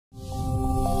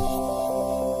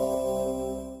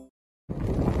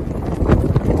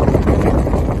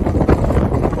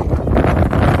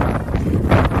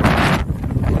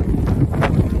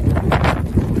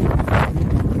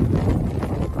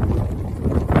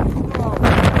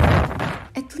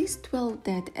least 12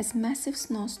 dead as massive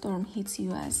snowstorm hits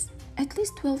US. At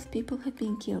least 12 people have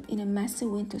been killed in a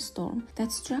massive winter storm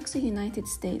that struck the United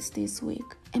States this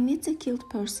week. Amid the killed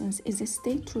persons is a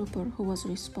state trooper who was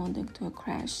responding to a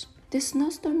crash. The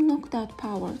snowstorm knocked out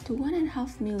power to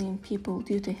 1.5 million people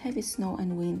due to heavy snow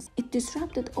and winds. It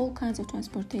disrupted all kinds of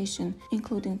transportation,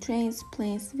 including trains,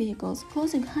 planes, vehicles,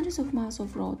 closing hundreds of miles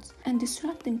of roads, and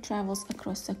disrupting travels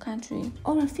across the country.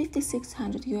 Over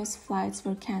 5,600 US flights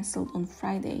were cancelled on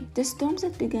Friday. The storms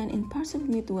that began in parts of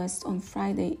Midwest on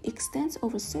Friday extends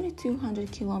over 3,200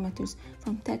 kilometers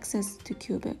from Texas to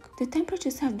Quebec. The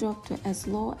temperatures have dropped to as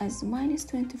low as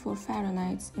 -24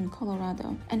 Fahrenheit in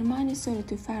Colorado and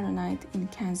 -32 Fahrenheit in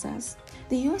Kansas.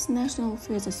 The U.S. National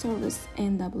Weather Service,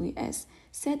 NWS,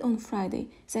 said on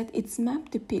Friday that its map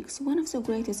depicts one of the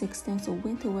greatest extents of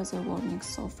winter weather warnings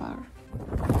so far.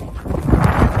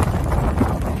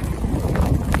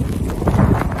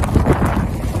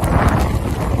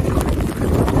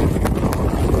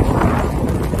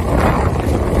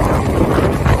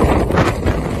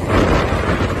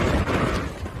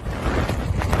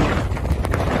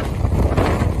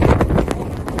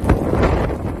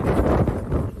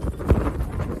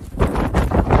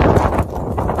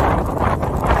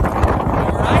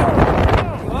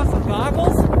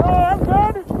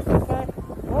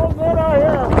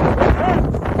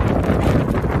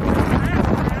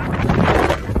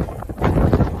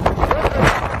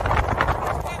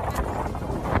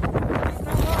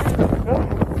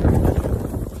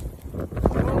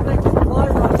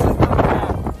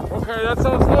 That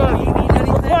sounds good. You need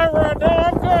anything? Right now,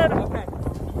 I'm good. Okay.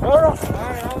 All right.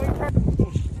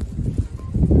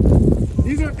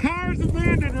 These are cars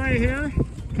abandoned right here.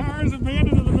 Cars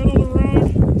abandoned in the middle of the road.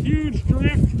 Huge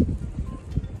drift.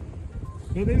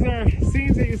 And these are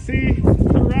scenes that you see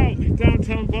throughout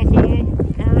downtown Buffalo.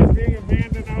 Cars being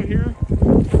abandoned out here.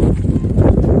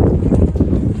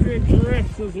 Big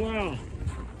drifts as well.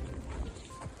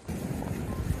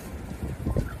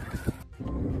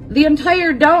 The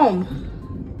entire dome.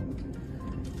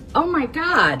 Oh my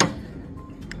God.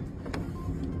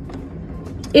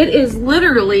 It is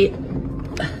literally,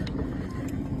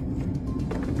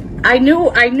 I knew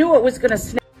it was gonna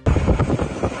snap.